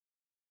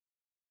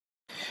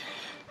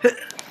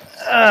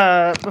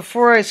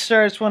Before I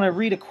start, I just want to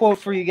read a quote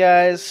for you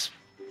guys.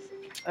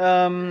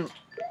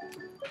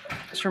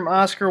 It's from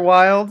Oscar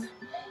Wilde.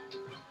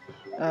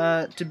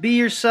 To be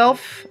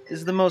yourself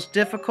is the most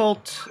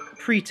difficult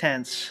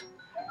pretense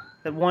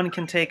that one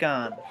can take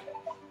on.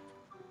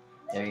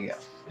 There you go.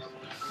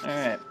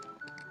 Alright.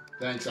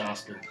 Thanks,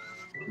 Oscar.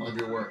 Love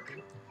your work.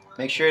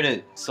 Make sure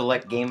to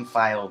select game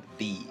file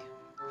B.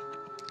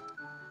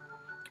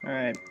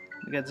 Alright.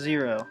 We got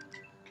 0.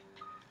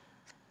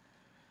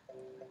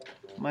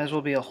 Might as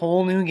well be a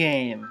whole new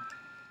game.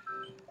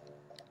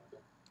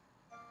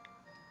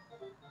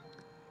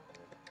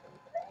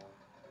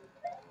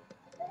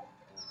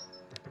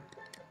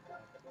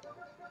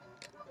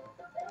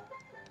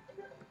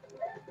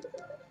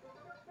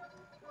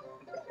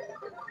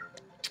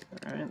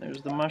 Alright,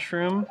 there's the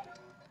mushroom.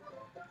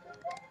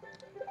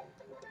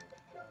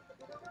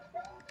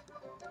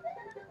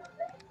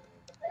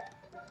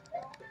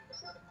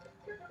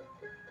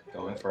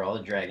 Going for all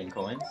the dragon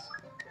coins.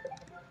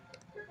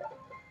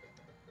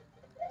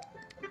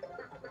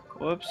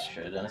 Whoops.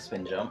 Should have done a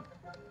spin jump.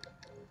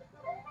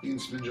 You can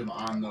spin them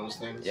on those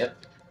things.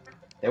 Yep.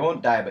 They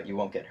won't die, but you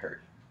won't get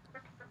hurt.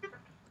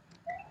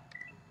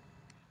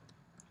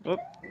 Whoop.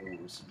 Ooh,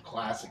 some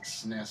classic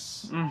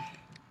SNES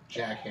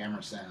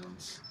jackhammer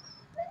sounds.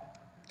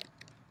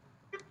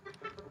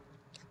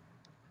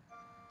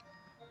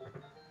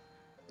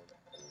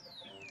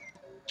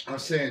 I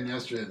was saying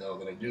yesterday though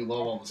that I do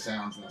love all the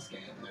sounds in this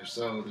game. They're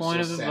so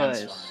Advice.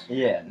 satisfying.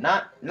 Yeah,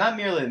 not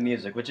merely the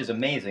music, which is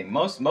amazing.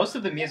 Most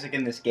of the music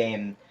in this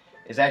game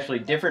is actually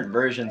different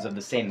versions of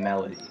the same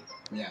melody.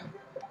 Yeah.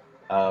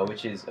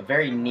 Which is a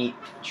very neat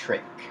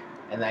trick,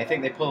 and I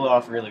think they pull it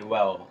off really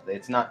well.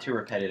 It's not too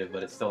repetitive,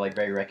 but it's still like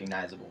very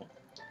recognizable.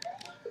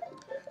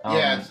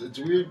 Yeah, it's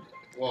weird.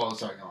 Well,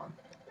 sorry, go on.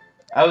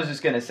 I was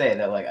just gonna say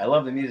that like I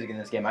love the music in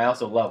this game. I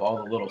also love all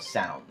the little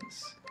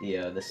sounds.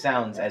 The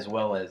sounds as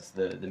well as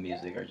the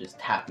music are just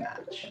top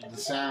notch. The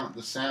sound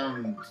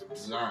design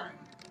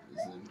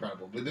is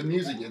incredible. But the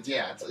music,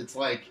 it's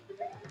like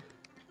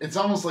it's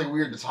almost like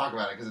weird to talk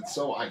about it because it's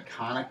so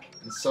iconic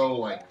and so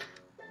like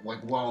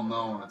well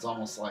known. It's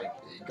almost like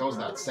it goes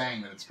without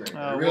saying that it's great.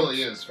 But it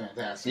really is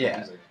fantastic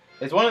music.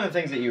 It's one of the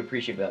things that you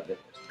appreciate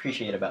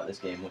about this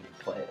game when you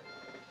play it.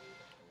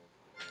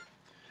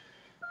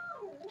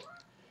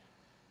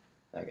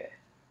 Okay.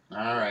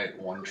 All right,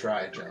 one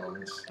try,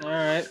 Jones.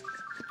 Alright.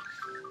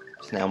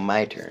 It's now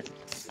my turn.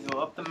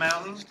 Go up the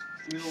mountain,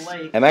 through the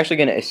lake. I'm actually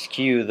gonna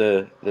eschew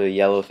the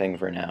yellow thing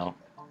for now.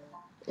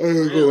 I'm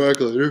gonna go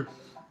back later.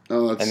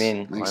 Oh, that's,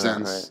 makes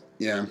sense. Right?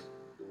 Yeah.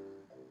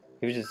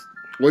 It was just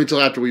wait till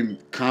after we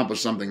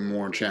accomplish something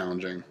more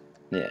challenging.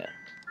 Yeah.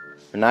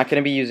 We're not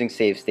gonna be using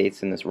save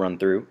states in this run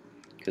through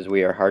because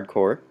we are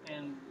hardcore.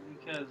 And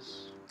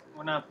because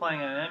we're not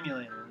playing on an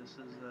emulator, this is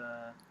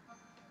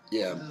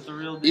yeah. This is the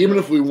real deal. Even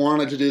if we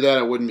wanted to do that,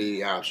 it wouldn't be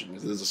the option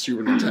because there's a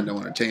Super Nintendo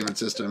Entertainment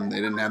System.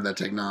 They didn't have that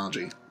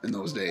technology in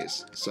those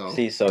days. So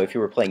see, so if you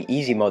were playing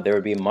easy mode, there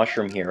would be a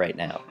mushroom here right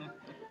now.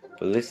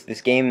 But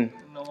this game. I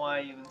don't know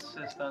why you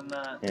insist on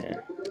that. Yeah.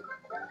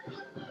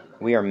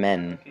 We are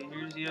men. Okay,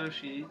 here's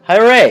Yoshi.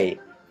 Hooray!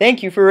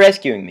 Thank you for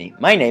rescuing me.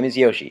 My name is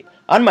Yoshi.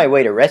 On my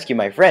way to rescue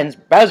my friends,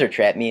 Bowser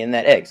trapped me in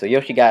that egg. So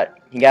Yoshi got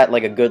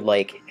like a good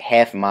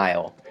half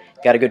mile.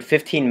 Got a good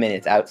 15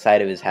 minutes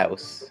outside of his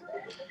house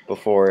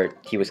before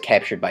he was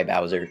captured by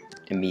Bowser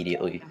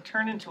immediately. And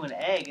turned into an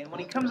egg, and when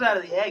he comes out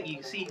of the egg, you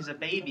can see he's a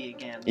baby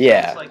again. So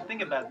yeah. It's like,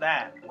 think about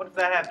that. What if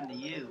that happened to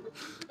you?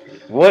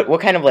 What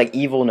kind of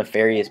evil,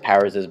 nefarious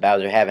powers does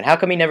Bowser have, and how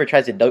come he never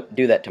tries to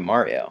do that to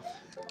Mario?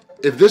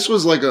 If this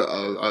was like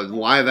a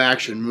live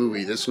action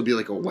movie, this would be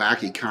like a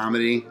wacky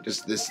comedy.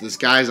 Just this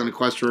guy's on a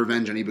quest for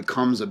revenge, and he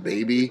becomes a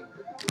baby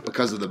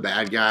because of the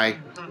bad guy,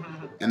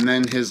 and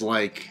then his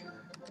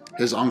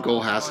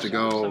uncle has to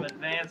go. Some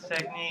advanced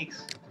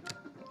techniques.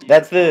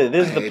 This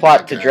is the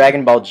plot to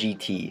Dragon Ball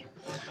GT.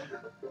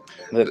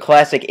 The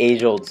classic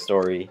age-old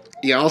story.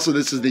 Yeah, also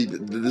this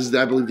is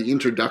I believe the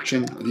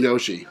introduction of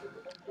Yoshi.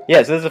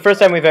 Yeah, so this is the first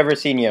time we've ever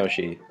seen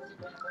Yoshi.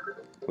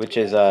 Which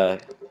is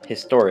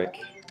historic.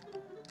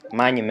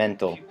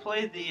 Monumental. If you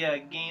played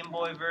the Game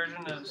Boy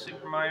version of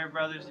Super Mario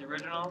Brothers, the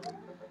original,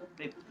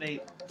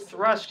 they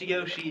thrust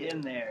Yoshi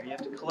in there. You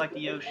have to collect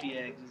Yoshi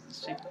eggs as the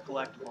secret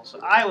collectible. So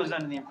I was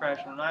under the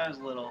impression when I was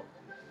little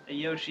that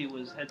Yoshi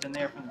had been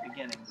there from the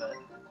beginning, but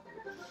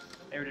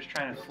they were just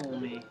trying to fool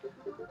me.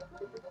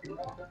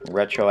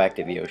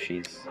 Retroactive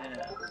Yoshis.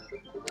 Yeah.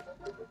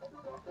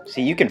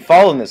 See, you can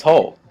fall in this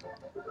hole.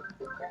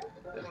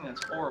 I think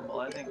that's horrible.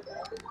 I think you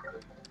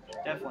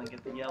should definitely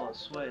get the yellow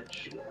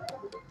switch.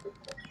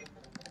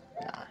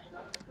 Nah.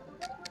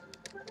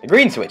 The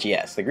green switch,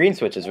 yes. The green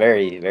switch is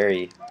very,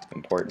 very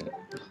important.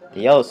 The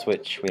yellow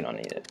switch, we don't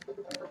need it.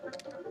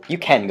 You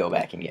can go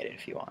back and get it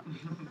if you want.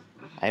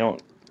 I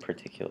don't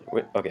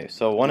particularly... Okay,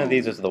 so one of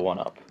these is the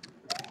one-up.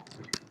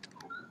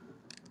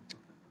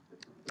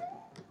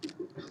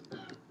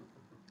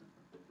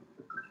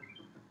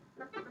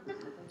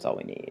 That's all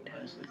we need.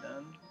 Nicely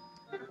done.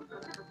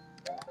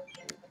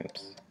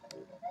 Oops.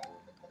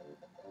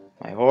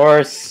 My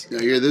horse. Yeah,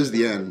 here, this is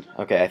the end.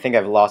 Okay, I think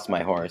I've lost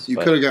my horse. You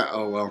but- could have got.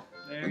 Oh well.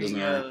 There It he doesn't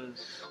matter.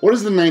 goes. What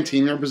does the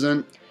 19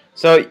 represent?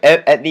 So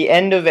at the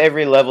end of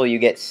every level, you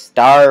get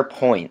star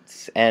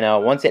points, and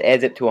once it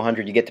adds up to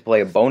 100, you get to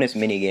play a bonus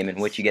minigame in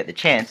which you get the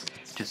chance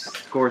to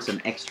score some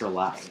extra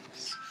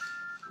lives.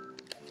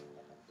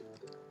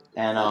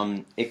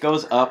 And it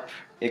goes up.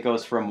 It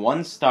goes from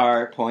 1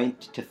 star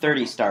point to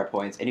 30 star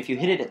points, and if you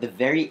hit it at the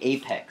very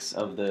apex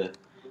of the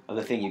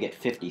thing, you get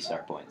 50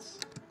 star points.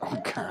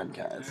 Oh God,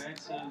 guys. Alright,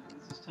 so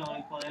this is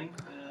Tony playing.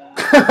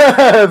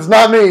 It's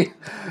not me.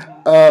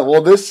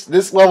 Well,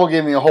 this level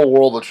gave me a whole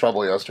world of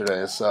trouble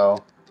yesterday.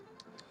 So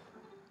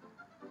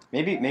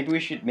Maybe we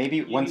should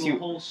once a you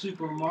whole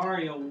Super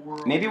Mario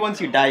world. maybe once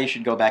you die, you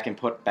should go back and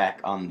put back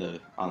on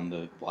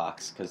the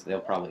blocks because they'll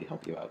probably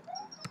help you out.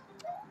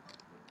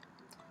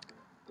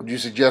 would you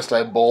suggest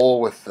I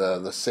bowl with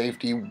the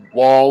safety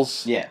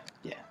walls? Yeah.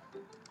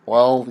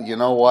 Well, you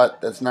know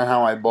what? That's not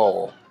how I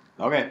bowl.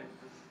 Okay.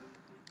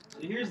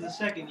 So here's the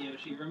second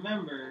Yoshi.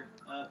 Remember,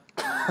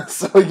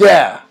 So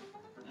yeah.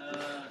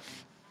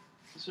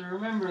 So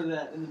remember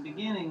that in the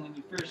beginning, when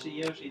you first see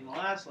Yoshi in the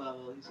last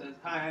level, he says,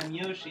 "Hi, I'm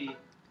Yoshi.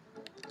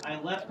 I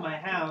left my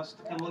house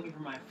to come looking for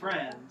my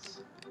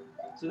friends."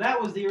 So that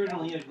was the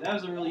original Yoshi. That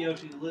was the real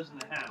Yoshi who lives in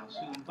the house,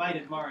 who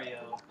invited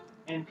Mario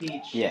and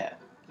Peach Yeah.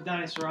 to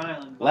Dinosaur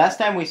Island. But, Last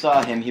time we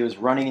saw him, he was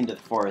running into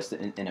the forest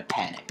in a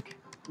panic.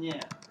 yeah.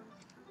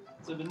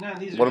 So, but now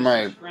these What are am just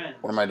I- his friends.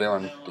 What am I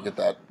doing So, to get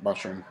that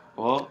mushroom?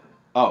 Well,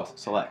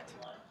 select.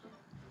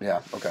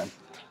 Yeah. Okay.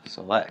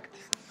 Select.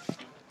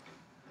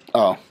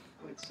 Oh.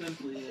 quite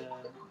simply,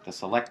 The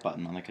select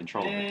button on the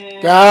controller.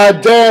 and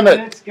God damn it!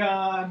 It's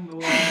gone.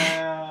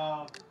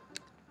 Wow.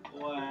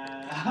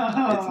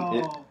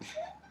 Wow.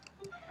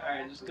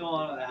 Alright, just go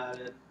on without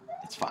it.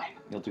 It's fine.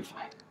 You'll do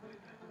fine.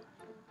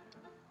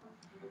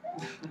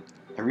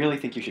 I really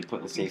think you should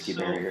put the safety So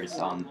barriers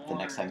on the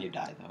next forlorn. time you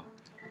die, though.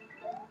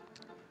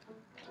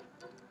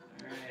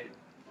 Alright.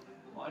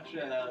 Watch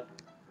out.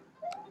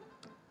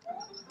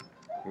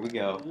 Here we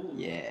go. Ooh.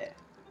 Yeah.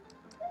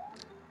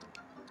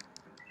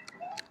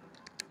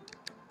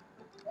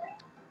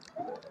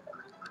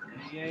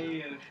 There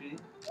you go, Yoshi.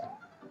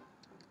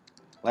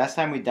 Last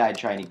time we died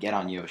trying to get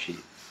on Yoshi.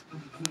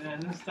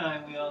 And this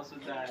time we also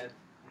died.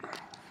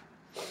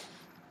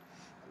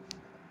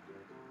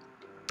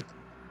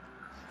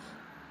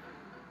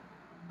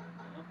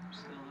 Oh,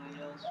 still on the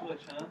yellow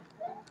switch, huh?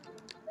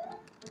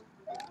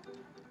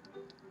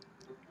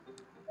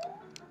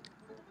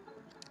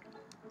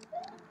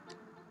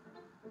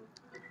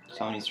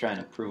 Tony's trying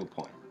to prove a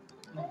point.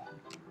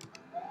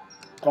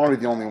 I want to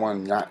be the only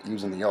one not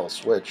using the yellow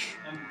switch.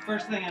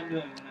 First thing I'm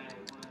doing when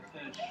I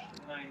finish,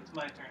 it's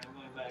my turn, I'm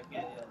going back and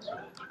get the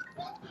yellow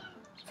switch.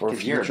 For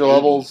 'Cause you're a future baby.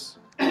 levels,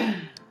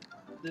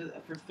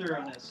 For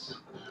thoroughness.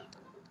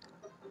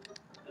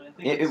 And I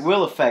think It it's-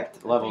 will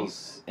affect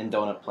levels in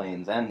Donut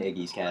Plains and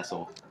Iggy's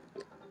Castle.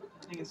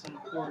 I think it's an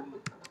important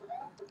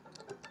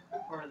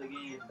part of the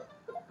game.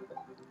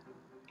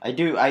 I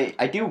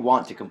do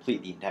want to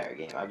complete the entire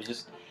game.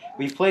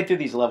 We've played through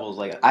these levels,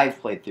 like, I've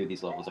played through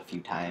these levels a few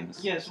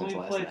times Yes, since we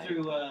last played night.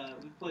 through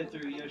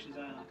Yoshi's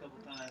Island a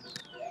couple times.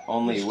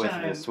 Only each with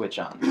time- the Switch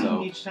on,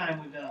 so... Each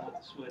time we've done it with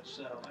the Switch,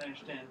 so I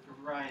understand for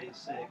variety's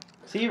sake.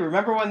 See,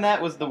 remember when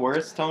that was the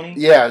worst, Tony?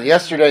 yeah.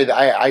 Yesterday,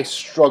 I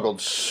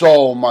struggled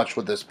so much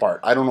with this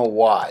part. I don't know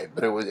why,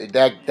 but it was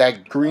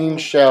that green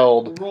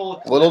shelled Roll a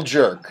clip, little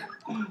jerk.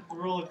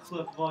 roll a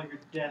clip of all your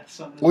deaths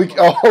on this. We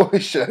part. we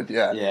should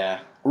yeah. Yeah.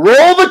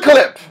 Roll the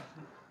clip.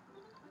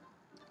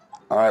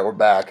 All right, we're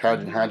back.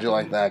 How'd you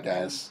like that,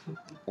 guys?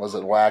 Was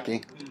it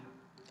wacky?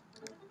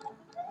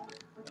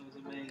 That was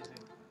amazing.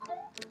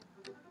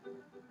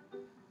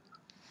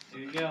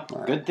 There you go. All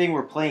right. Good thing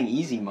we're playing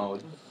easy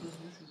mode.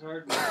 This is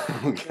hard.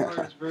 This is the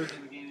hardest version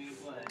of the game you can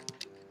play.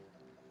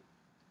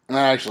 No,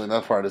 actually,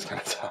 that part is kind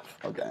of tough.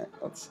 Okay,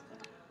 let's.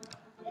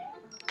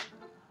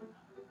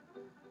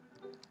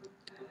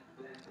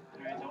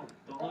 Alright,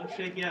 don't let him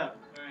shake you up.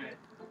 Alright.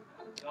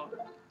 Don't.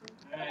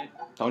 Alright.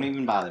 Don't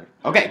even bother.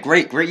 Okay,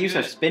 great use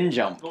of spin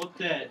jump. Both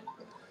dead.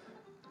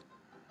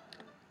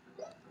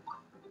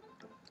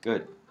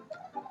 Good.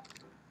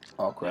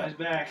 Oh Now crap! he's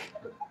back.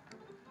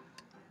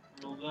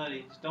 Little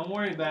buddy. Just don't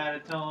worry about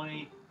it,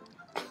 Tony.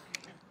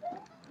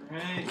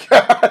 Alright.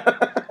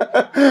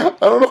 I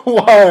don't know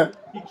why.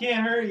 He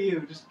can't hurt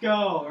you. Just go.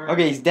 Alright.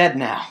 Okay, he's dead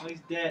now. Oh, he's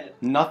dead.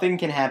 Nothing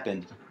can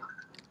happen.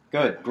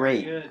 Good,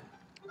 great. Good.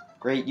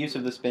 Great use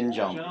of the spin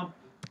jump. Jump.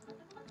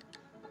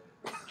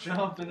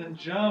 Jump and then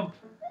jump.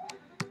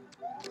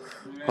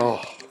 Alright.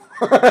 Oh.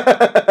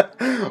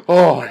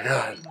 Oh my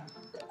god.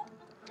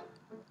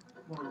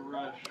 What a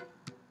rush.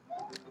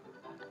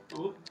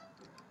 Oop.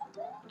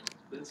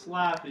 Bit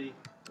sloppy.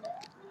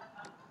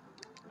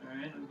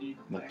 Alright, I'm be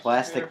The extra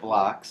plastic careful.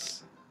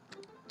 blocks.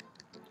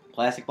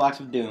 Plastic blocks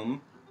of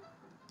doom.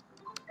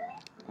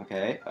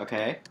 Okay.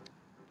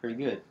 Pretty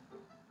good.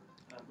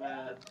 Not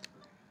bad.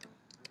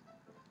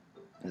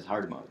 This is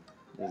hard mode.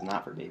 This is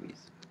not for babies.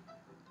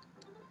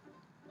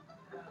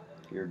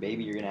 If you're a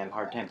baby, you're gonna have a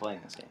hard time playing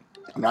this game.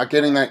 I'm not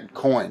getting that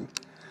coin.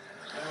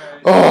 Alright.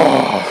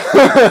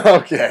 Oh,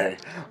 okay.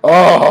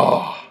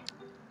 Oh.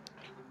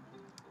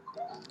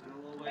 Still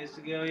a little ways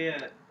to go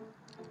yet.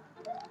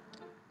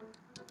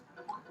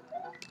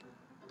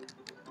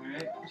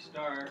 Alright,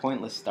 star.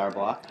 Pointless star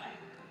block.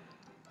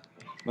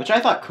 Which I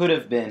thought could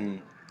have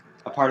been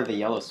a part of the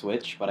yellow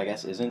switch, but I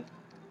guess isn't.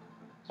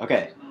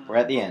 Okay, we're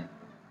at the end.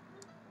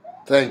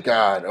 Thank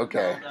God.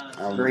 Okay.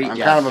 Great I'm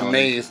job, kind of Tony.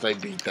 amazed I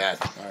beat that.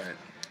 All right.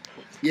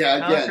 Yeah,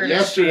 again, Conquered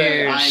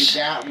yesterday Spears.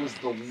 that was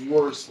the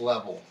worst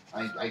level.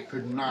 I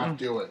could not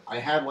do it. I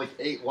had like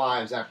 8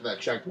 lives after that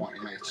checkpoint,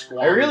 and I I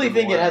squandered really them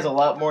think it away. has a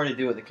lot more to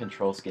do with the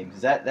control scheme,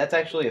 because that's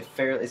actually a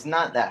fair. It's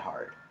not that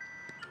hard.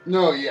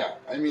 No, yeah.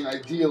 I mean,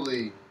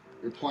 ideally,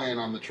 you're playing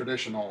on the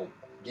traditional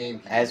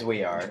GameCube. As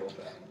we are. control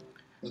pad.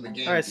 With the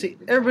GameCube Alright, see,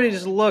 control. everybody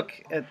just look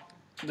at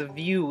the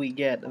view we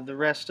get of the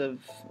rest of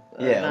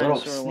Yeah, a little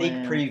Dinosaur sneak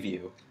Land.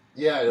 preview.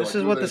 Yeah, This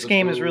is what this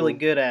game is really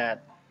good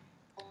at.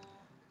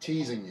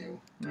 Teasing you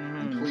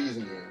and Mhm.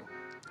 pleasing you.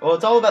 Well,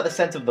 it's all about the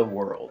sense of the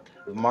world,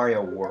 the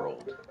Mario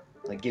world,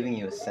 like giving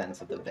you a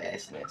sense of the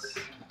vastness.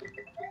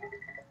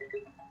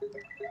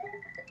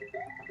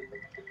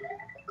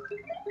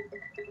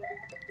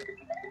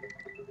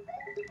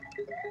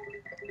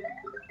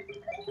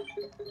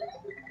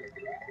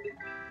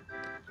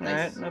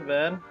 Alright, not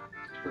bad.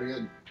 It's pretty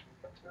good.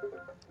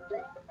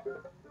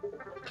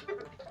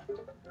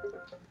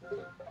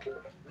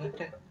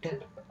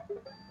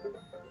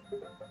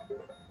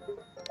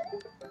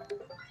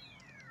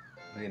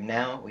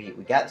 We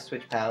got the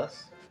Switch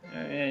Palace.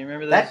 Yeah, you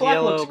remember those That block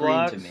yellow looks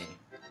blocks? green to me.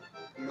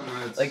 No,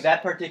 Like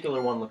that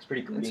particular one looks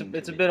pretty green. It's to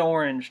a me. bit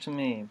orange to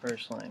me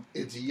personally.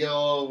 It's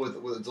yellow with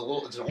it's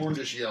an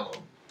orangish yellow.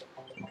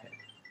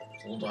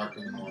 It's a little darker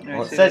than normal. Alright,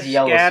 Well, it so says they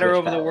yellow scatter Switch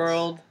over the Palace.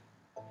 world.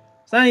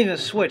 It's not even a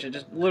switch. It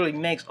just literally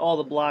makes all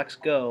the blocks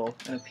go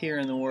and appear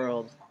in the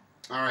world.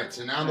 All right,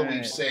 so now that we've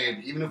Alright.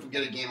 saved, even if we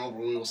get a game over,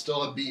 we will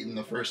still have beaten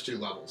the first 2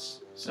 levels.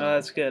 So Oh,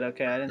 that's good.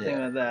 Okay, I didn't think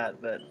Yeah. about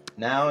that, but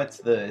Now it's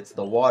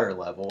the water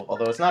level,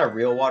 although it's not a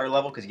real water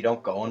level because you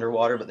don't go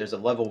underwater, but there's a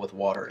level with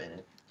water in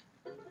it.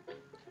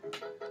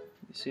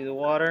 you see the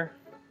water?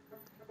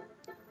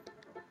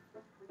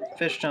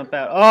 Fish jump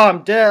out. Oh,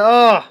 I'm dead.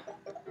 Oh!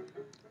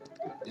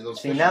 yeah,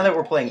 those See, fish now are- that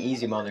we're playing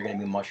easy mode, there are gonna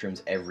be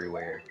mushrooms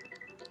everywhere.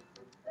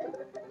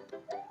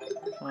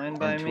 Fine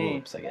by And me.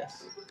 tulips, I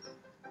guess.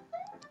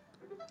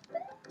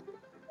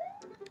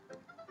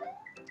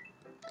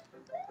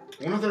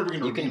 I wonder if they're ever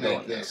gonna You can go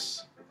remake in there.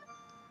 this.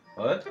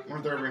 What? I wonder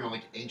if they're ever gonna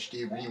like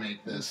HD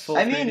remake this. Full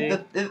I mean,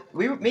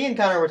 3D. me and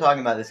Connor were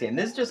talking about this game.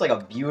 This is just like a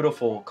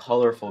beautiful,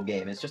 colorful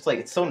game. It's just like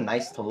it's so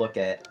nice to look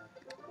at,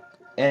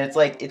 and it's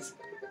like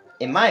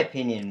in my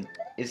opinion,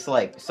 it's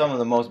like some of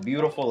the most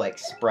beautiful like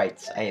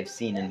sprites I have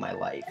seen in my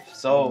life.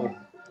 So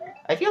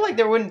I feel like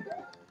there wouldn't.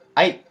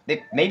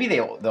 Maybe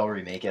they'll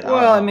remake it. Well,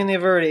 don't I know. mean,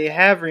 they've already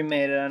have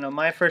remade it. I know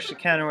my first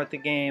encounter with the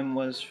game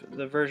was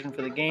the version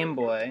for the Game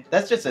Boy.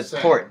 That's just a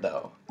Same. port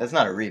though. That's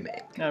not a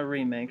remake. Not a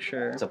remake,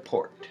 sure. It's a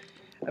port.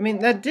 I mean,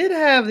 that did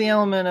have the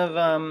element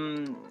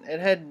of, it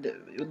had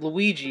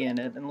Luigi in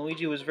it, and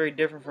Luigi was very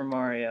different from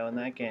Mario in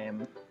that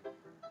game.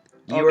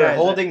 You Oh, were guys,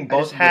 holding I both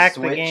just of hacked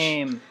the the Switch.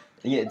 game.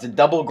 Yeah, it's a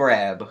double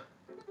grab.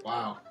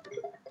 Wow.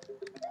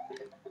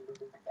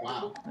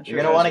 Wow. Not You're sure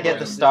gonna if want I to get was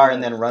the gonna star do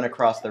and that. then run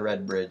across the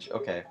red bridge.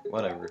 Okay,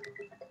 whatever.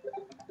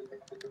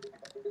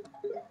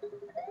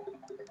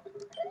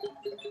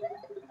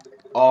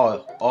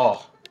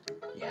 Oh,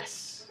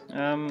 yes.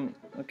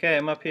 Okay,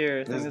 I'm up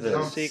here. I think This this is is the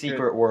a secret.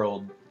 secret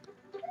world.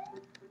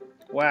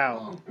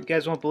 Wow. You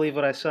guys won't believe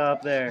what I saw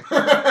up there.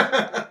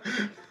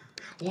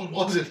 What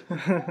was it?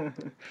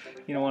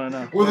 You don't want to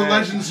know. Were the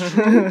Alright. legends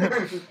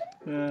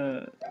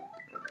true?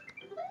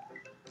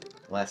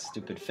 Last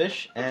stupid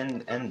fish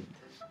and And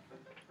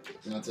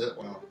that's it.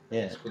 Wow.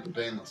 yeah. It's quick and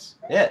painless.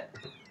 Yeah.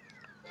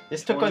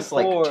 This took us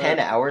like 24. 10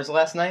 hours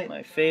last night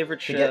My favorite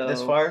to show. get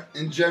this far.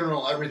 In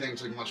general, everything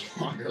took much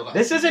longer. Last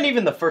This isn't night.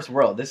 even the first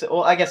world.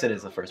 Well, I guess it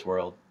is the first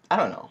world. I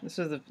don't know. This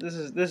is the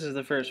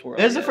first world.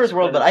 It is the yes, first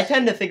world, but I it's-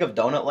 tend to think of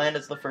Donut Land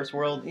as the first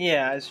world.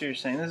 Yeah, I see what you're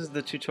saying. This is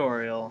the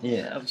tutorial.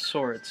 Yeah. Of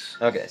sorts.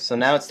 Okay, so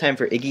now it's time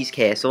for Iggy's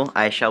Castle.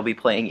 I shall be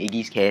playing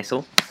Iggy's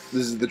Castle.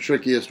 This is the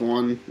trickiest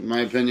one, in my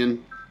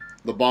opinion.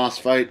 The boss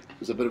fight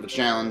is a bit of a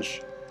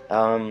challenge.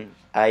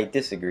 I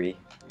disagree.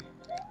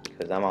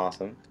 Because I'm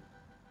awesome.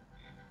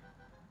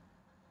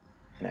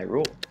 And I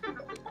rule.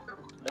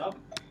 Yep.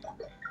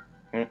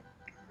 Hmm. Made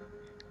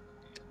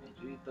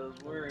you eat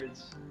those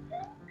words.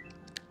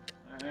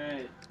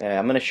 Alright. Yeah,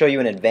 I'm gonna show you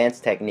an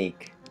advanced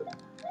technique.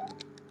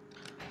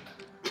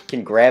 You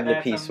can grab the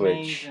That's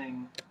P-switch.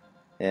 amazing.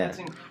 Yeah. That's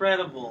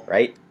incredible.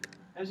 Right?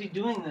 How's he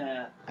doing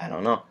that? I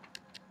don't know.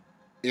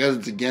 Because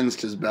it's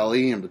against his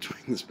belly and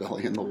between his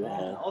belly and the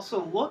wall.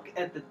 Also, look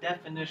at the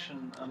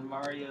definition on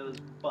Mario's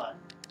butt.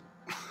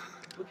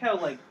 Look how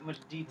much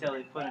detail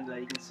they put into that.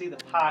 You can see the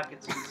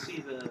pockets. You can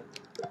see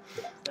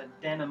that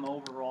denim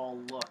overall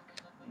look.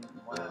 I mean,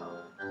 wow.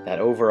 That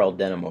overall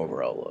denim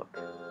overall look.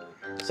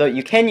 So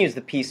you can use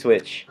the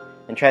P-switch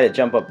and try to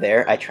jump up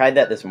there. I tried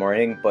that this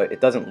morning, but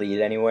it doesn't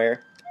lead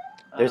anywhere.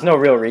 There's no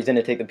real reason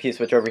to take the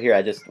P-switch over here.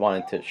 I just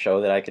wanted to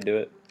show that I could do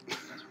it.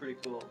 pretty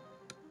cool.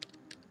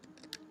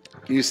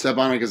 Can you step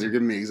on it because you're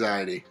giving me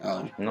anxiety?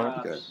 Oh, No.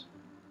 okay.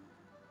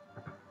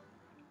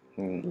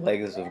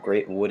 Legs of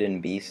great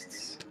wooden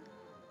beasts.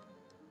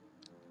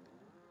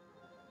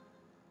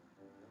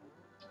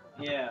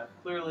 Yeah,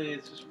 clearly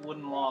it's just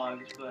wooden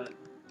logs, but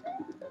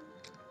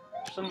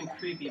there's something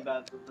creepy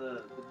about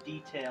the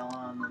detail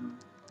on them.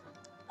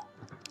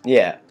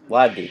 Yeah, a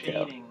lot of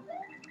detail. Shading.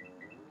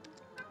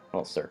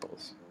 Little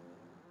circles.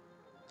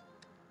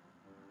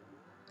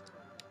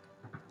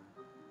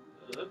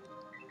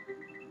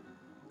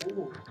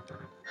 Ooh.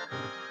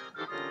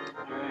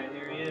 Alright,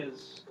 here he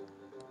is.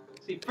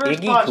 See,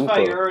 first Iggy boss Koopa.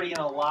 fight, you're already in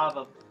a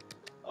lava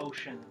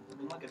ocean. I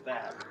mean, look at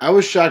that. I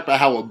was shocked by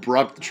how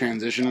abrupt the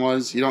transition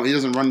was. He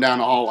doesn't run down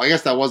the hall. I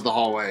guess that was the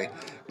hallway,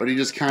 but he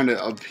just kind of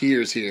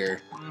appears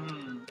here.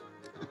 Mm.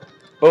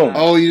 Boom.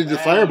 Oh, you did the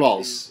That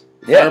fireballs.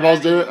 Yeah. Fireballs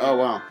did it? Oh,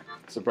 wow.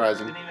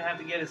 Surprising. Didn't even have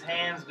to get his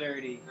hands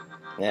dirty.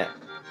 Yeah.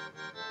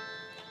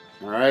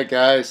 All right,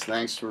 guys.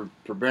 Thanks for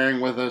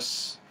bearing with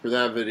us for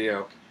that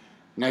video.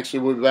 Next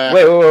we'll be back.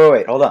 Wait.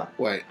 Hold on.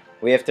 Wait.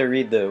 We have to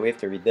read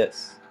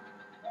this.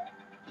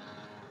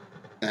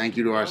 Thank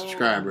you to our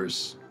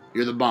subscribers.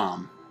 You're the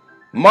bomb.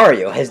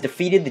 Mario has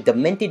defeated the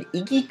demented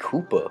Iggy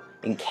Koopa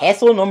in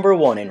Castle Number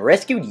 1 and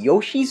rescued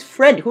Yoshi's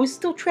friend who is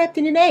still trapped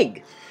in an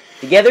egg.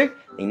 Together,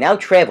 they now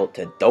travel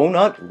to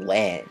Donut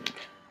Land.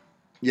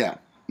 Yeah.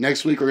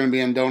 Next week we're going to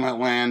be in Donut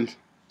Land.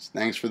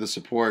 Thanks for the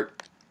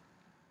support.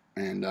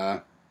 And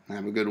have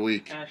a good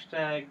week.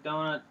 Hashtag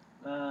donut.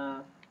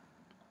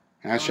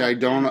 Hashtag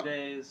Donut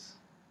Tuesdays.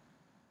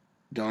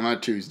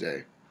 Donut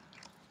Tuesday.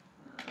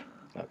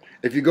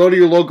 If you go to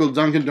your local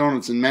Dunkin'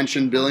 Donuts and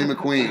mention Billy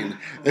McQueen,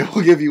 they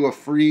will give you a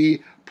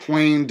free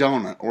plain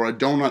donut, or a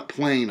donut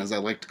plain, as I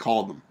like to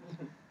call them.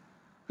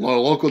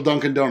 Local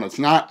Dunkin' Donuts.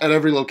 Not at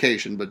every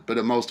location, but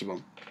at most of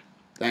them.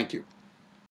 Thank you.